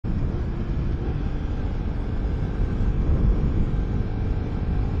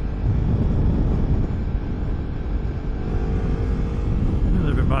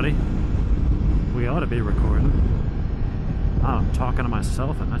be recording. I'm talking to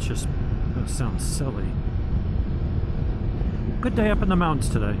myself, and that sounds silly. Good day up in the mountains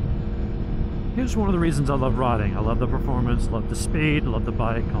today. Here's one of the reasons I love riding. I love the performance, love the speed, love the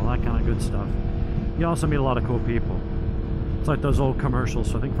bike, all that kind of good stuff. You also meet a lot of cool people. It's like those old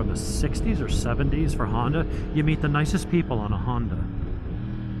commercials, I think from the 60s or 70s for Honda. You meet the nicest people on a Honda.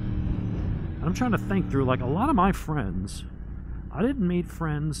 And I'm trying to think through, like, a lot of my friends, I didn't meet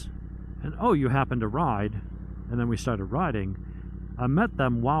friends, and oh, you happen to ride, and then we started riding. I met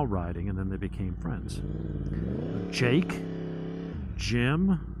them while riding, and then they became friends. Jake,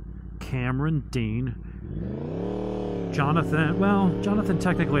 Jim, Cameron, Dean, Jonathan. Well, Jonathan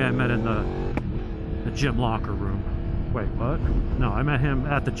technically I met in the gym locker room. Wait, what? No, I met him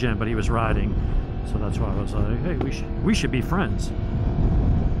at the gym, but he was riding, so that's why I was like, hey, we should be friends.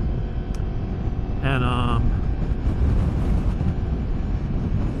 And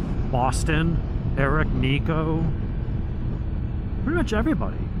Boston, Eric, Nico, pretty much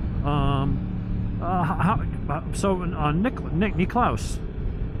everybody. Nick Niklaus,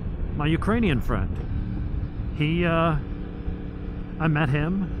 my Ukrainian friend, I met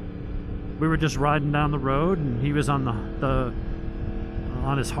him. We were just riding down the road, and he was on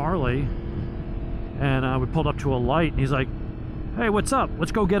on his Harley, and we pulled up to a light, and he's like, "Hey, what's up?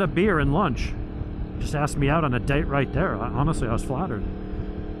 Let's go get a beer and lunch." Just asked me out on a date right there. Honestly, I was flattered,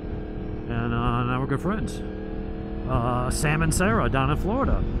 and now we're good friends. Sam and Sarah down in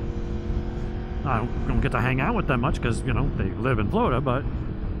Florida. I don't get to hang out with them much because, you know, they live in Florida, but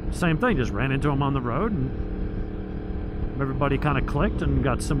same thing. Just ran into them on the road, and everybody kind of clicked and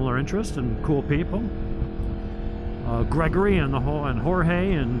got similar interests and cool people. Gregory and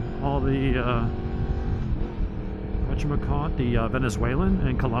Jorge and all the whatchamacallit, the Venezuelan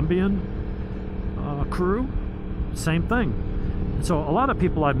and Colombian crew, same thing. And so a lot of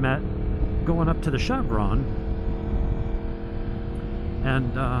people I've met going up to the Chevron,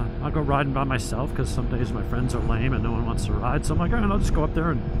 and I'll go riding by myself because some days my friends are lame and no one wants to ride, so I'm like, all right, I'll just go up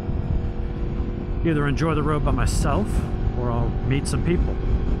there and either enjoy the road by myself or I'll meet some people.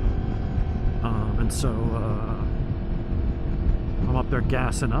 And so I'm up there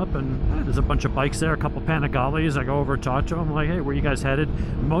gassing up, and there's a bunch of bikes there, a couple Panigales. I go over and talk to them. I'm like, hey, where you guys headed?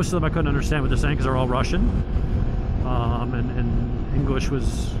 Most of them I couldn't understand what they're saying because they're all Russian, and English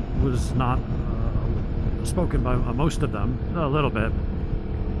was not spoken by most of them, a little bit.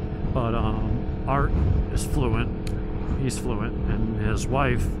 But Art is fluent. He's fluent, and his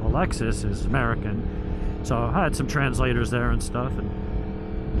wife Alexis is American. So I had some translators there and stuff, and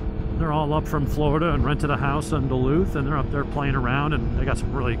they're all up from Florida and rented a house in Duluth, and they're up there playing around, and they got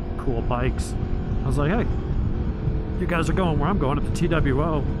some really cool bikes. I was like, hey, you guys are going where I'm going, up to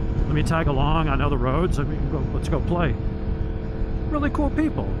TWO. Let me tag along. I know the roads. Let's go play. Really cool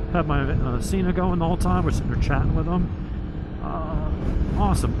people. Had my Cena going the whole time. We're sitting there chatting with them.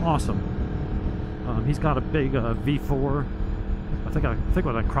 Awesome. He's got a big V4. I think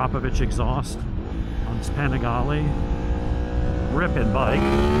with a Kropovich exhaust on his Panigale. Ripping bike.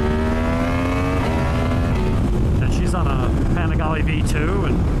 And she's on a Panigale V2,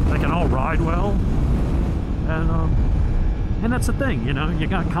 and they can all ride well. And that's the thing, you know, you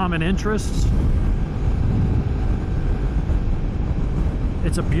got common interests.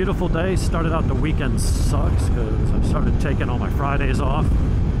 It's a beautiful day. Started out the weekend sucks because I started taking all my Fridays off.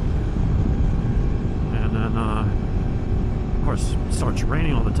 And then, of course, it starts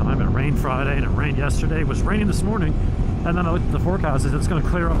raining all the time. It rained Friday and it rained yesterday. It was raining this morning. And then I looked at the forecast, it's going to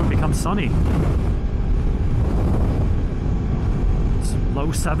clear up and become sunny. It's low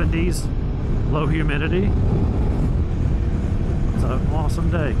 70s, low humidity. It's an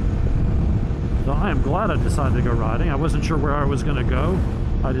awesome day. So I am glad I decided to go riding. I wasn't sure where I was going to go.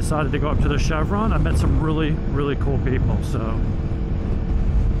 I decided to go up to the Chevron. I met some really, really cool people. So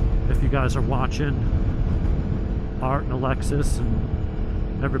if you guys are watching, Art and Alexis and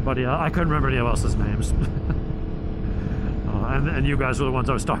everybody else, I couldn't remember any else's names. And you guys were the ones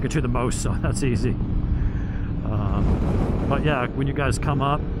I was talking to the most, so that's easy. But yeah, when you guys come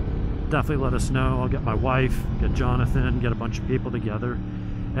up, definitely let us know. I'll get my wife, get Jonathan, get a bunch of people together,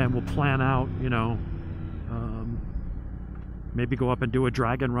 and we'll plan out, you know, maybe go up and do a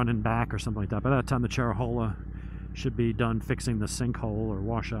dragon run and back or something like that. By that time, the Charahola should be done fixing the sinkhole or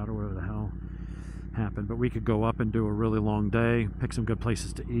washout or whatever the hell happened. But we could go up and do a really long day, pick some good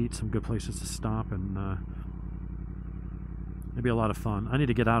places to eat, some good places to stop, and it'd be a lot of fun. I need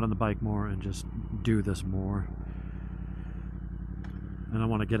to get out on the bike more and just do this more. And I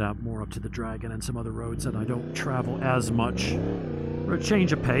want to get out more up to the Dragon and some other roads that I don't travel as much. For a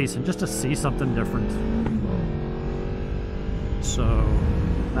change of pace and just to see something different. So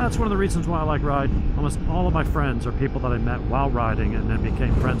that's one of the reasons why I like riding. Almost all of my friends are people that I met while riding and then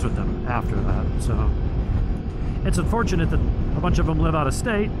became friends with them after that. So it's unfortunate that a bunch of them live out of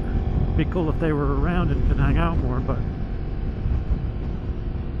state. It'd be cool if they were around and could hang out more, but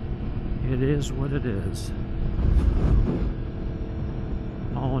it is what it is.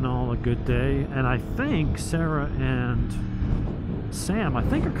 All in all, a good day. And I think Sarah and Sam, I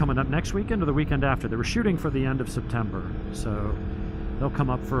think, are coming up next weekend or the weekend after. They were shooting for the end of September, so they'll come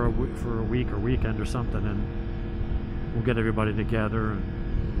up for a week or weekend or something, and we'll get everybody together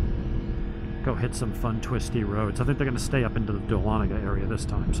and go hit some fun twisty roads. I think they're going to stay up into the Dahlonega area this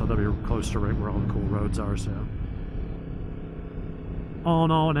time, so they'll be close to right where all the cool roads are. So all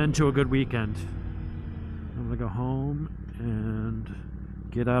in all, an end to a good weekend. I'm going to go home and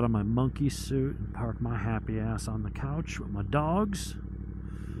get out of my monkey suit and park my happy ass on the couch with my dogs.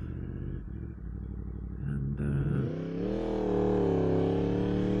 And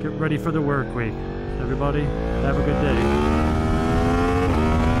get ready for the work week. Everybody, have a good day.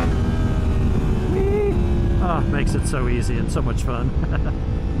 Whee! Ah, makes it so easy and so much fun.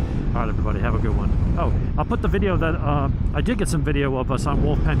 Alright, everybody, have a good one. Oh, I'll put the video that I did get some video of us on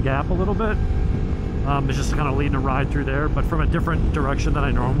Wolf Pen Gap a little bit. It's just kind of leading a ride through there, but from a different direction than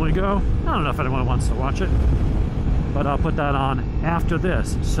I normally go. I don't know if anyone wants to watch it, but I'll put that on after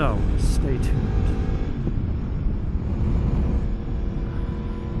this, so stay tuned.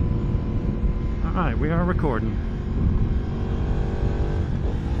 Alright, we are recording.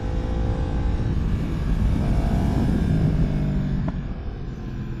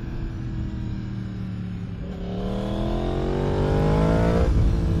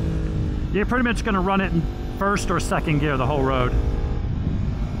 You're pretty much going to run it in first or second gear the whole road.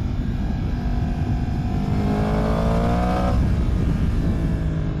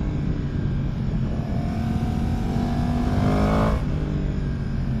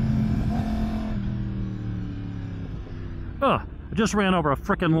 Ugh, I just ran over a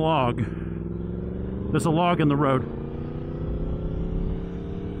frickin' log. There's a log in the road.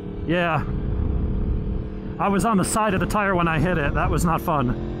 Yeah. I was on the side of the tire when I hit it. That was not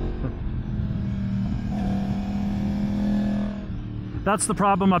fun. That's the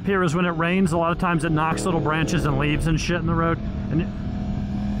problem up here, is when it rains, a lot of times it knocks little branches and leaves and shit in the road. And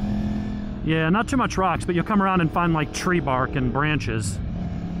yeah, not too much rocks, but you'll come around and find like tree bark and branches.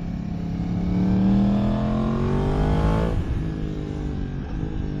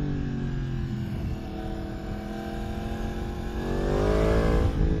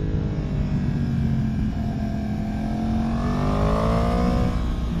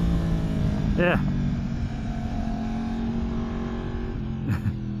 Yeah.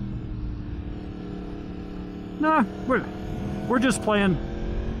 No, we're just playing.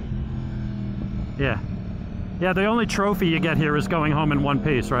 Yeah. Yeah, the only trophy you get here is going home in one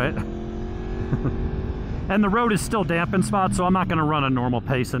piece, right? And the road is still damp in spots, so I'm not going to run a normal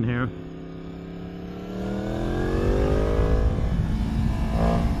pace in here.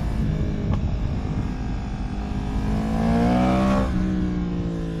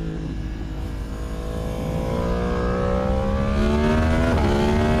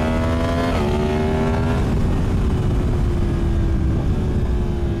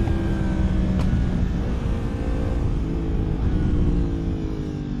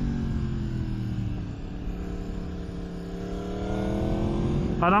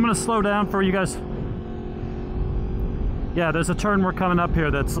 Alright, I'm going to slow down for you guys. Yeah, there's a turn we're coming up here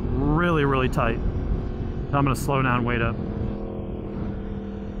that's really, really tight. I'm going to slow down, wait up.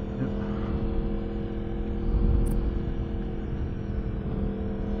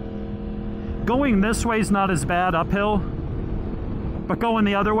 Going this way is not as bad uphill, but going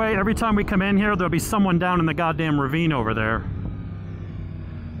the other way, every time we come in here, there'll be someone down in the goddamn ravine over there.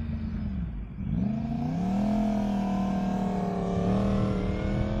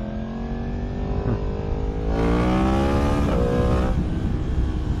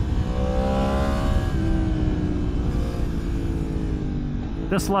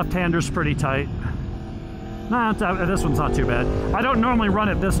 This left-hander's pretty tight. Nah, this one's not too bad. I don't normally run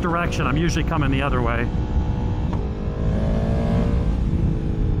it this direction. I'm usually coming the other way.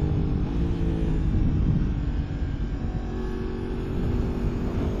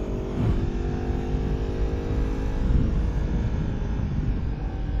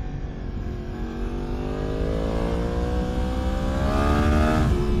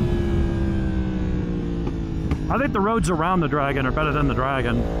 I think the roads around the Dragon are better than the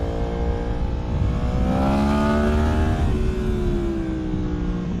Dragon.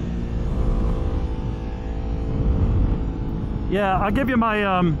 Yeah, I'll give you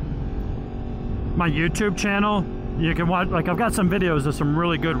my my YouTube channel. You can watch, like I've got some videos of some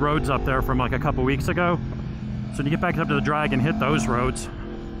really good roads up there from like a couple weeks ago. So when you get back up to the drag and hit those roads.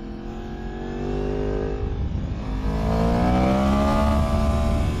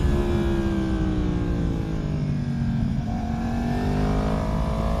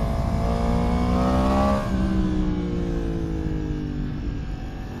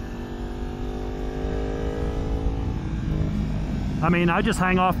 I mean, I just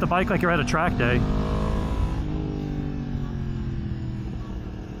hang off the bike like you're at a track day.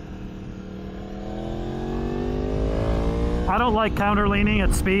 I don't like counter leaning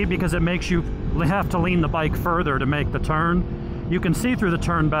at speed because it makes you have to lean the bike further to make the turn. You can see through the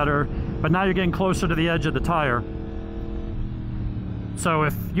turn better, but now you're getting closer to the edge of the tire. So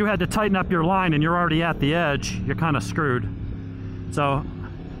if you had to tighten up your line and you're already at the edge, you're kind of screwed. So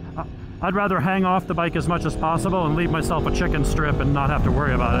I'd rather hang off the bike as much as possible and leave myself a chicken strip and not have to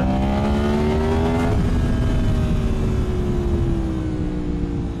worry about it.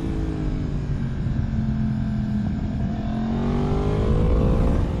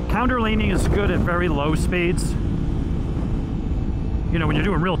 Counter leaning is good at very low speeds. You know, when you're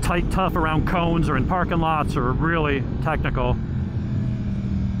doing real tight, tough around cones or in parking lots or really technical.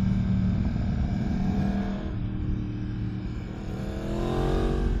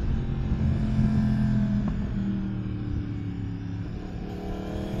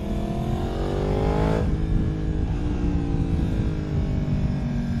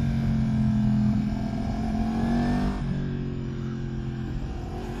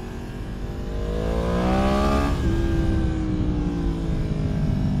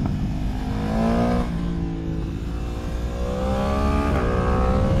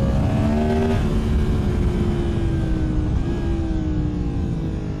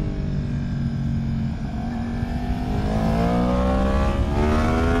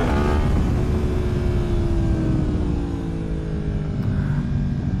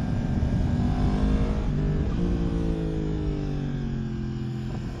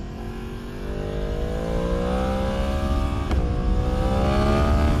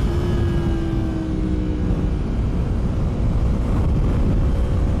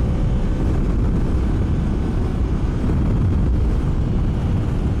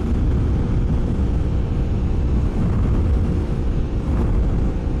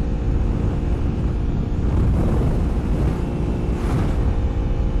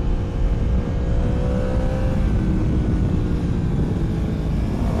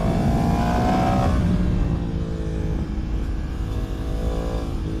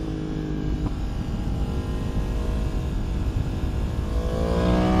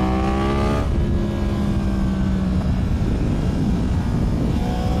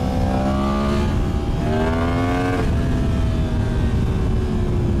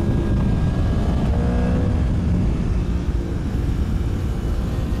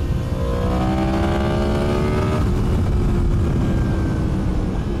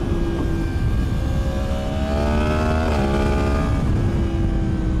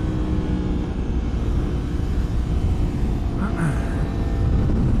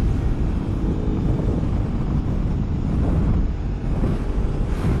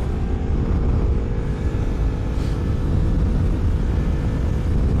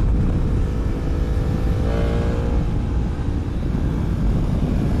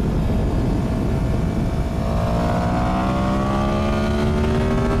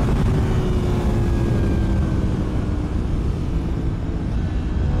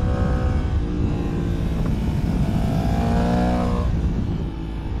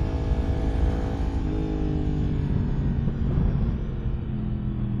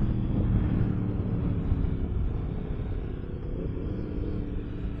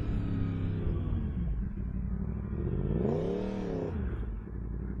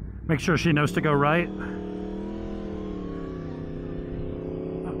 Make sure she knows to go right. All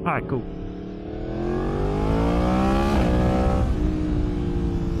right, cool.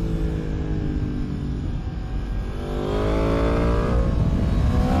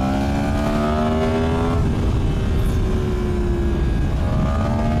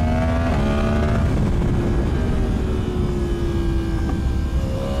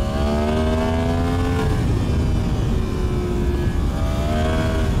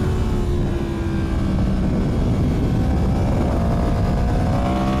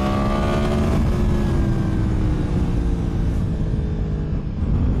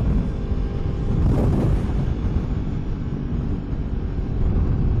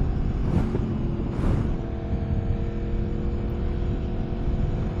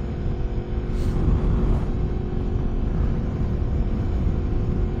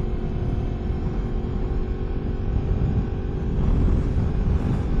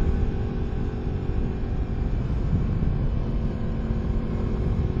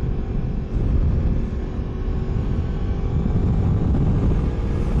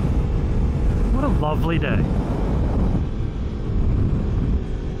 lovely day.